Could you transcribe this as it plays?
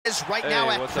Is right now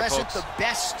at present the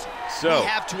best we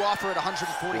have to offer at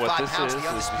 145 pounds, the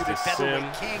undisputed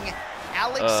featherweight king,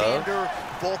 Alexander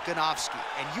Volkanovski.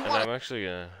 And I'm actually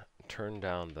gonna turn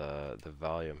down the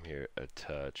volume here a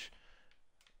touch.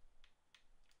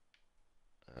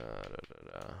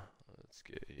 Let's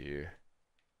get here.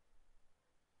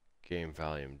 Game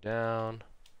volume down.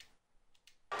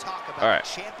 Talk about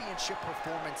championship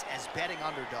performance as betting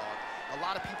underdog. A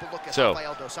lot of people look at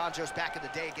Rafael dos Anjos back in the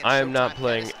day against I am not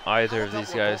playing either of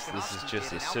these guys. This is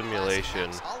just a simulation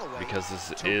because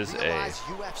this is a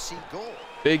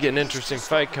big and interesting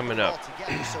fight coming up.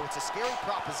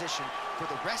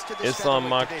 Islam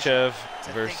Makhachev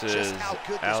versus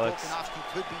Alex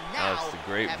the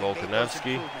Great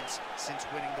Volkanovski.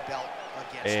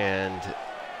 And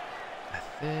I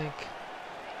think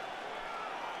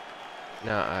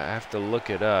now I have to look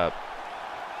it up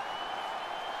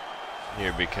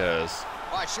here because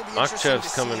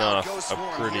Makhachev's coming off a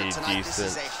pretty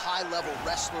decent. High-level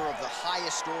wrestler of the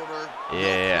highest order.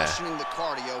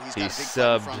 He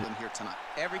subbed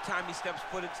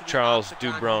Charles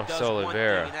Dubronx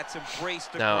Oliveira.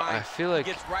 Now I feel like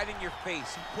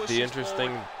the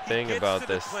interesting thing about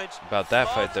that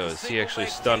fight though is he actually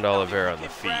stunned Oliveira on the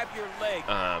feet,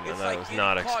 and that was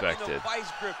not expected.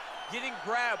 Getting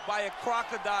grabbed by a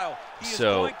crocodile.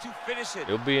 So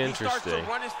it'll be interesting.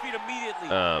 But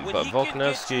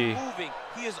Volkanovski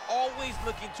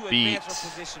beat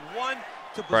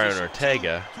Brian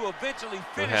Ortega, who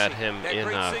had him in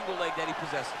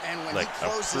like a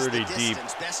pretty deep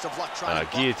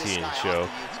guillotine choke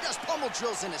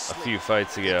a few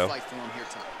fights ago.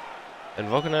 And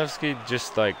Volkanovski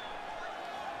just like,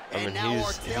 I mean,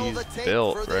 he's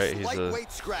built, right? He's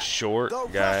a short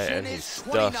guy, and he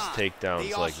stuffs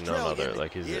takedowns like none other.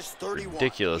 Like, he's a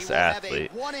ridiculous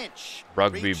athlete.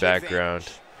 Rugby background.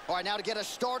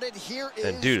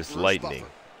 And dude is lightning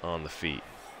on the feet.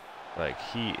 Like,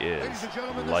 he is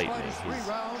lightning. He's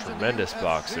a tremendous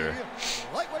boxer.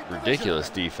 Ridiculous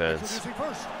defense.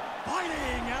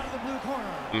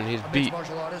 I mean, he's beat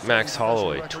Max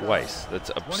Holloway twice. That's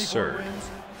absurd.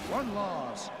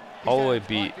 Holloway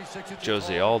beat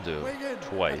Jose Aldo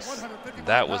twice.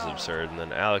 That was absurd. And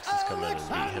then Alex has come in and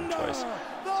beat him twice.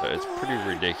 So it's pretty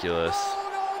ridiculous.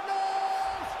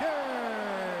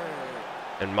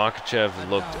 And Makhachev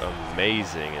looked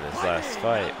amazing in his last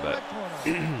fight, but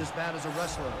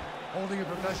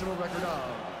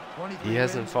he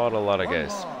hasn't fought a lot of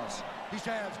guys.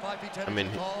 I mean,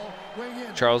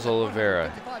 Charles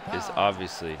Oliveira is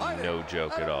obviously no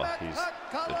joke at all. He's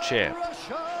the champ.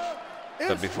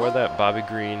 But before that, Bobby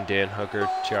Green, Dan Hooker,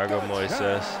 Thiago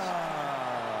Moises,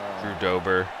 Drew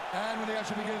Dober,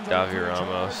 Davi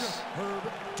Ramos.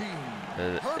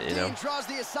 You know,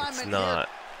 it's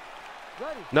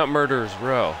not Murderer's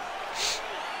Row.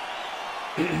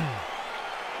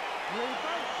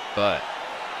 But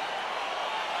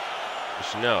you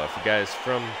should know, if a guy is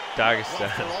from Dagestan,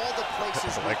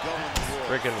 like,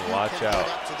 freaking watch out.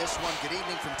 Good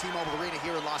evening from T-Mobile Arena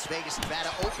here in Las Vegas, Nevada.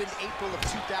 Opened April of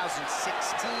 2016.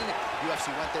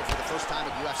 UFC went there for the first time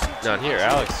at UFC. Down here,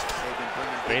 Alex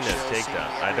feigned a takedown.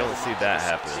 I don't see that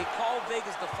happening. They call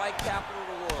Vegas the fight capital of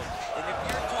the world. And if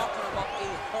you're talking about a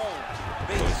home,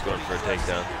 He's going for a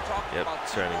takedown. Yep,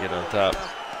 he's trying to get on top.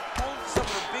 Some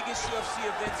of the biggest UFC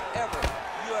events ever.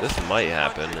 This might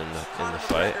happen in the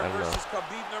fight. I don't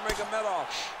know.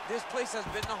 This place has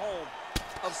been the home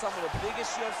of some of the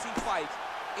biggest UFC fights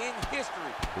in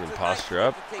history. You can posture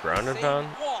up, ground and pound.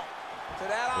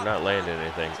 We're not landing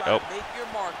anything. Oh.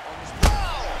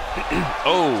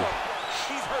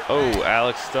 Oh,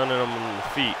 Alex stunning him on the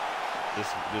feet.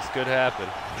 This could happen.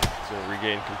 He's gonna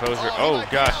regain composure. Oh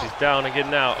gosh, he's down and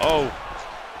getting out.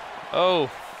 Oh.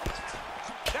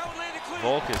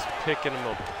 Volk is picking him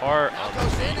apart on the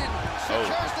feet. Oh.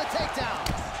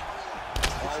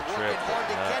 Trip.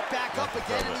 Get back up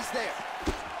again, and he's there.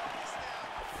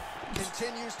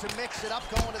 Continues to mix it up,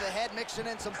 going to the head, mixing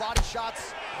in some body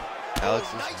shots. Alex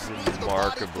is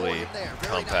remarkably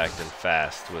compact and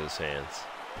fast with his hands.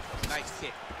 Nice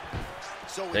kick.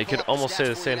 They could almost say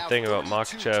the same thing about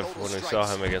Makhachev when we saw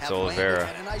him against Oliveira.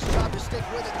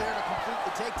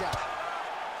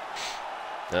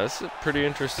 Now, this is pretty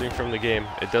interesting from the game.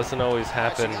 It doesn't always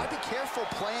happen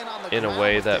in a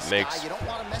way that makes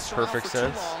perfect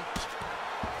sense,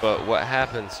 but what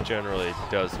happens generally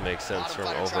does make sense from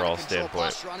an overall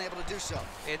standpoint.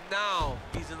 And now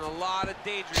he's in a lot of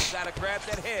danger. He's got to grab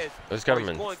that head. He's got him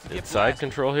in side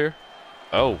control here.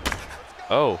 Oh.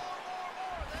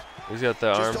 He's got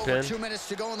the arm pin. 2 minutes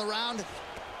to go in the round.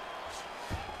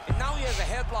 And now he has a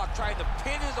headlock trying to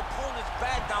pin his opponent's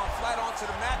back down flat onto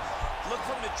the mat.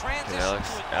 And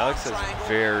Alex has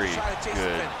very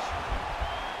good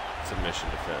submission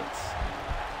defense.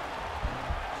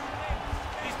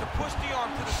 Needs to push the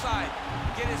arm to the side,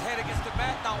 get his head against the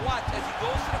mat. Now watch as he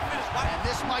goes to the finish. And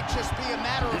this might just be a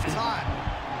matter of time.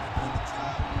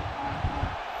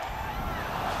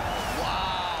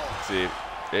 Wow. See,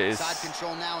 it is. Side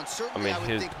control now, and certainly I would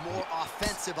think more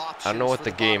offensive options. I don't know what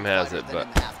the game has it, but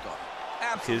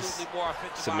his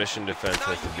submission defense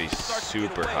has to be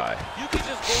super high,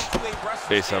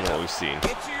 based on what we've seen.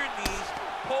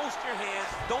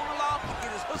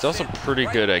 He's also pretty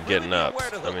good at getting up.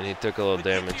 I mean, he took a little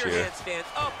damage here.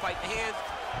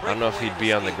 I don't know if he'd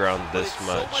be on the ground this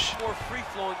much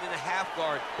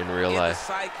in real life.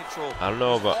 I don't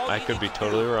know, but I could be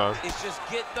totally wrong.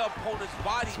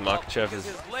 Makhachev is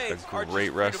a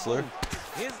great wrestler.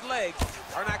 His legs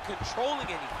are not controlling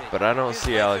anything. But I don't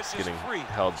see Alex getting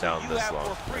held down this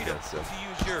long against him.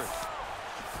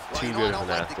 Too good of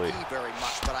an athlete. Very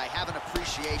much, but I have an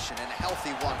appreciation and a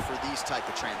healthy one for these type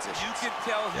of transitions. You can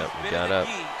tell he's been in the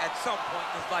gi at some point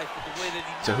in his life with the way that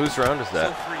he So whose round is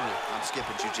that? I'm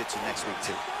skipping jiu-jitsu next week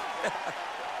too.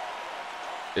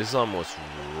 Islam was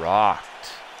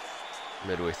rocked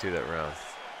midway through that round.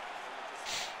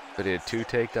 But he had 2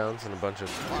 takedowns and a bunch of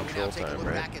control time,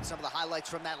 right? Back at some of the highlights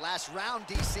from that last round,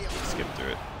 DC. Let's skip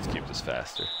through it. Let's keep this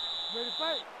faster. Ready to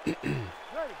fight.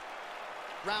 Ready.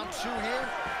 Round 2 here.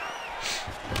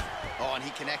 Oh, and he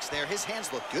connects there. His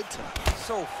hands look good tonight.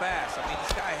 So fast. I mean,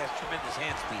 this guy has tremendous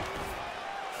hand speed.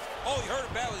 Oh, he hurt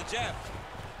him badly, the jab.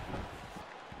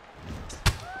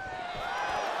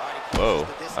 Whoa.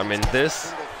 I mean,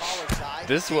 this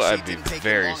is what I'd be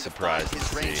very surprised to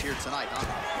see. His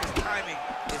timing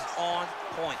is on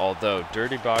point. Although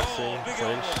dirty boxing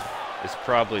clinch is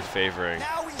probably favoring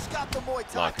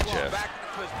Makhachev.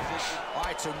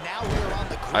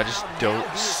 I just don't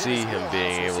see him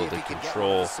being able to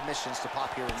control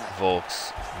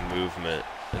Volk's movement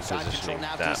and positioning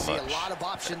that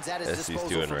much as he's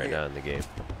doing right now in the game.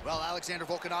 Well, Alexander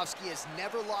Volkanovski has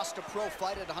never lost a pro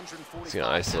fight at 145 He's going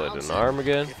to isolate an arm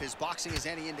again. If his boxing is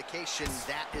any indication,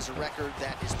 that is a record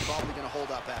that is probably going to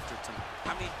hold up after tonight.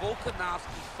 I mean,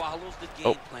 Volkanovski follows the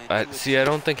game plan. See, I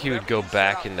don't think he would go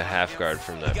back into half guard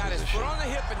from that position,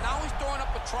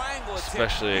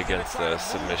 especially against a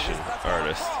submission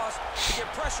artist. To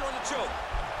get pressure on the choke.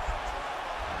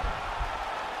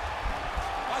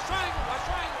 Watch triangle, watch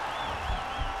triangle.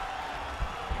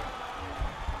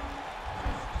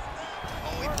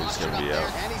 He's going to be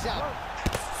out. And he's out.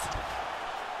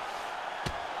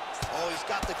 Oh, he's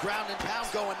got the ground and pound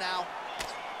going now.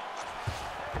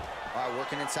 All right,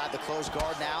 working inside the closed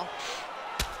guard now.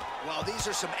 Well, these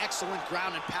are some excellent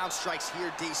ground and pound strikes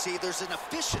here, DC. There's an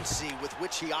efficiency with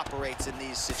which he operates in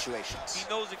these situations. He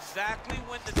knows exactly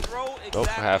when to throw,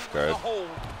 half guard. Hold,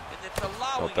 and it's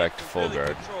allowing back to full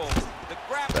guard.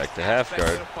 Back to half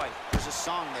guard. There's a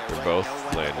song there. They're both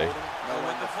landing. Know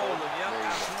when to fold him. Yeah,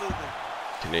 absolutely.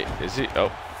 Can he? Is he?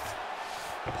 Oh.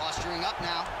 Posturing up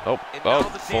now. Oh,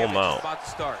 full mount. About to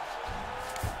start.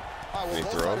 Can he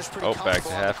throw? Oh, back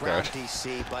to half guard.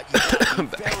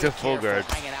 Back to full guard.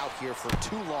 Hanging out here for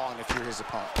too long if you're his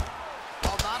opponent.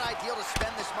 Well, not ideal to spend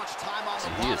this much time on the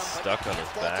bottom. He is stuck on his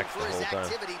back the whole time.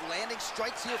 Landing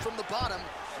strikes here from the bottom.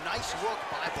 Nice work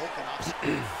by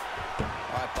Volkanovski.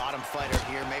 All right, bottom fighter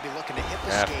here, maybe looking to hip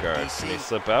escape. Half guard. Can he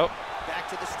slip out? Back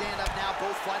to the stand-up now.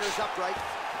 Both fighters upright.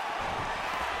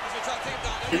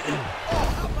 Oh,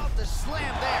 how about the slam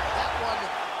there? That one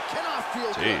cannot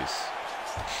feel good.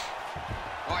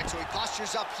 All right, so he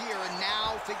postures up here and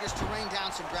now figures to rain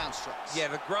down some ground strikes. Yeah,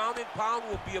 the ground and pound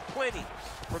will be aplenty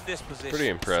from this position. Pretty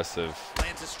impressive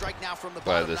Lands a strike now from the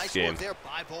by this nice game. There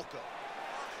by Volko.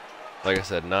 Like I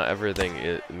said, not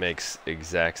everything makes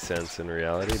exact sense in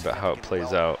reality, but how it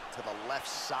plays out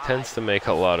tends to make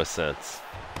a lot of sense.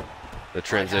 The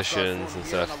transitions and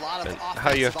stuff, and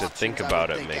how you have to think about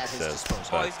it makes sense.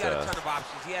 But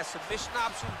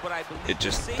it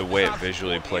just, the way it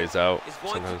visually plays out,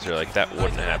 sometimes you're like, that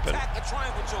wouldn't happen.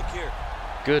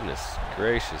 Goodness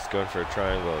gracious, going for a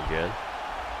triangle again.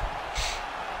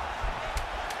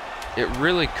 It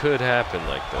really could happen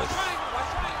like this.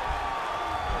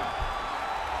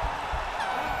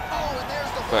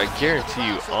 But I guarantee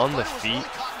you, on the feet,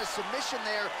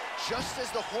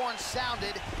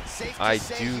 I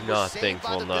do not think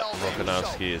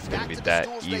Volkanovski is going to be that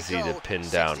easy to pin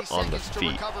down on the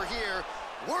feet.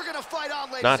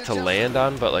 Not to land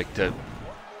on, but like to...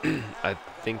 I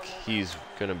think he's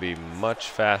going to be much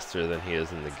faster than he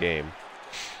is in the game.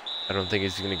 I don't think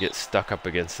he's going to get stuck up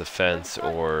against the fence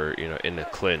or, you know, in a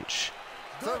clinch.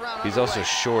 He's also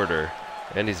shorter,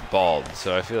 and he's bald,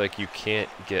 so I feel like you can't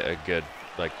get a good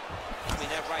like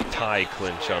tie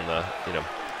clinch on the, you know,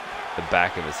 the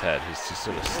back of his head. He's just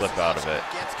gonna slip out of it.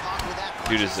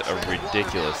 Dude is a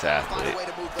ridiculous athlete.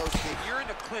 If you're in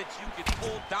a clinch, you can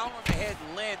pull down on the head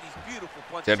and land these beautiful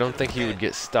punches. I don't think he would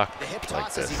get stuck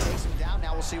like this.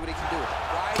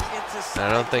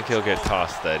 I don't think he'll get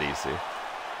tossed that easy.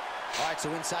 All right,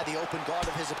 so inside the open guard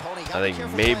of his opponent, I think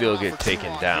maybe he'll get taken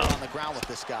down. If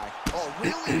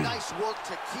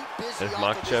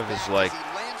Makhachev is like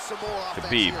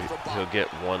Khabib, he'll get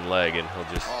one leg and he'll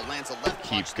just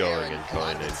keep going and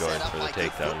going and going for the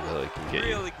takedown until he can get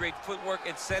you. Really great footwork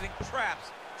and setting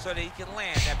traps so that he can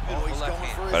land that beautiful left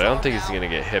hand. But I don't think he's going to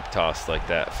get hip tossed like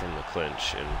that from the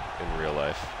clinch in real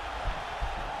life.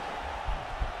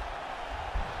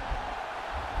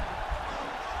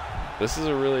 This is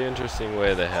a really interesting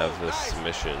way they have this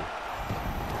submission,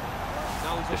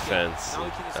 defense,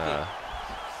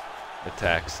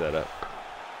 attack setup.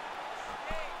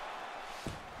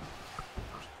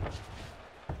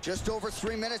 Just over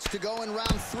 3 minutes to go in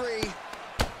round 3.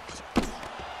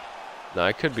 Now,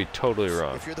 I could be totally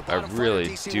wrong. I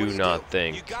really do not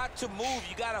think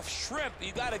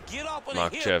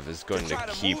Makhachev is going to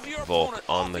keep Volk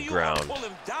on the ground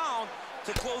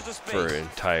for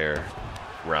entire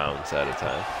rounds at a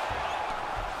time.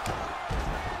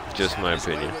 Just my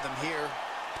opinion.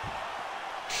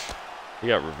 He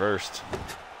got reversed.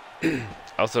 I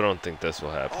also don't think this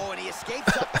will happen. Oh, and he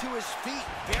escapes up to his feet.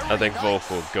 I think Volk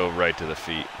will go right to the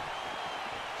feet.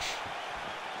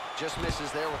 Just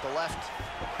misses there with the left.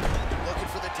 Looking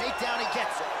for the takedown, he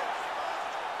gets it.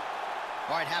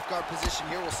 All right, half guard position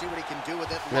here. We'll see what he can do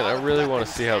with it. Man, I really want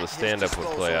to see how the stand-up would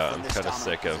play out. I'm kind of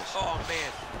sick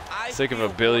of a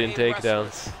billion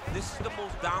takedowns. This is the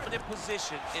most dominant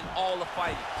position in all of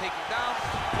fighting. Take it down.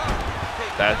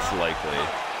 That's likely.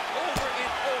 Over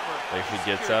and over. Like if he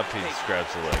gets up, he just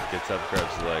grabs the leg. Gets up,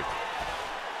 grabs the leg.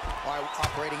 All right,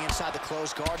 operating inside the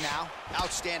closed guard now.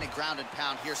 Outstanding ground and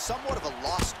pound here. Somewhat of a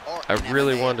lost art. I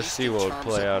really want to see what would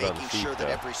play out on the feet, though.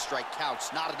 Every strike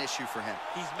counts. Not an issue for him.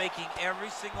 He's making every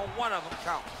single one of them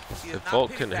count. If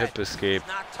Volk can hip escape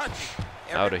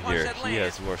out of here, he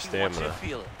has more stamina.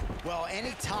 Well,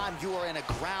 anytime you are in a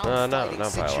ground fighting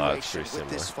situation with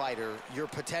this fighter, you're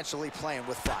potentially playing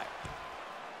with fire.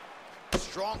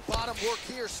 Strong bottom work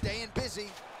here, staying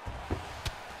busy.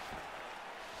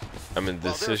 I mean, the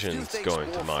decision's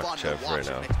going to Makhachev right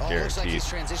now, guaranteed.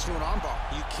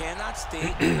 You cannot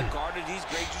stay in the guard of these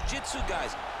great jiu-jitsu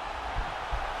guys.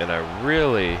 And I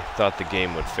really thought the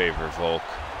game would favor Volk.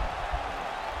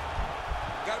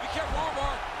 Gotta be careful,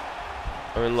 armbar.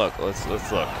 I mean, look, let's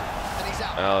look.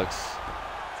 Alex.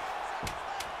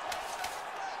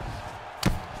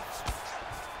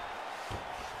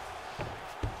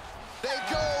 They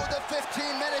go the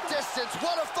 15-minute distance.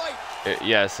 What a fight!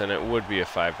 Yes, and it would be a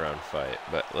 5-round fight,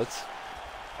 but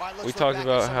we talked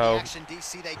about how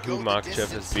who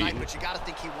Makhachev has beaten. But you got to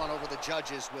think he won over the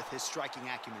judges with his striking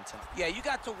acumen tonight. Yeah, you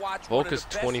got to watch. Volk is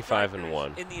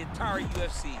 25-1 in the entire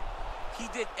UFC. He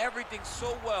did everything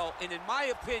so well, and in my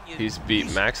opinion, he's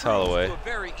beat Max Holloway, a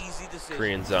very easy decision.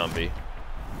 Korean Zombie.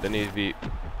 Then he beat.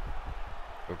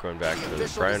 We're going back to the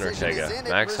Brian Ortega,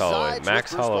 Max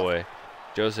Holloway,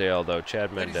 Jose Aldo,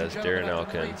 Chad Mendez, Darren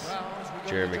Elkins,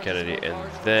 Jeremy Kennedy, and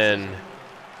then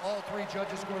all 3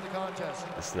 judges score the contest.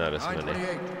 It's not as many.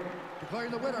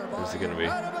 Who's it going to be?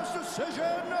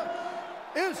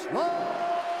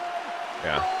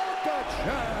 Yeah.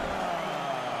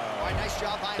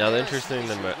 Now the interesting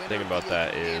thing about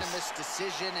that is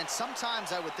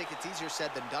sometimes I would think it's easier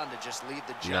said than done to just leave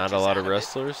the judges. Not a lot of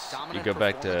wrestlers. You go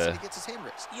back to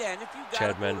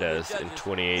Chad Mendez in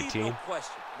 2018.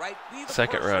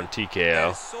 Second round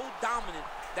TKO.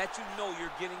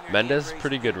 Mendez is a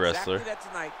pretty good wrestler.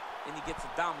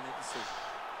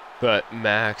 But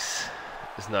Max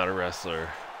is not a wrestler.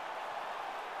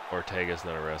 Ortega's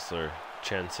not a wrestler.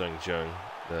 Chen Sung-jung,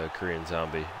 the Korean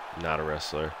Zombie, not a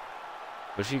wrestler.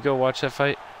 But if you go watch that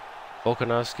fight,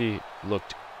 Volkanovski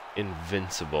looked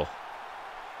invincible.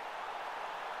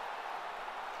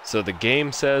 So the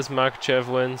game says Makhachev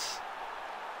wins.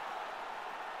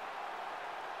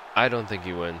 I don't think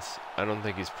he wins. I don't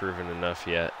think he's proven enough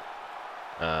yet.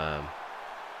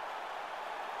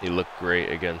 He looked great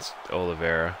against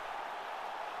Oliveira.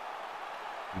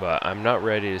 But I'm not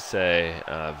ready to say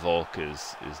Volk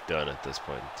is done at this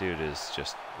point. Dude is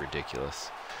just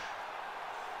ridiculous.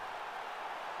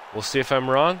 We'll see if I'm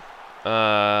wrong.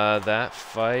 That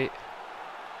fight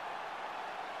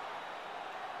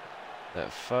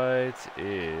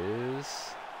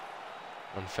is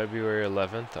on February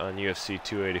 11th on UFC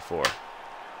 284.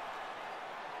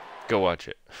 Go watch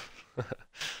it.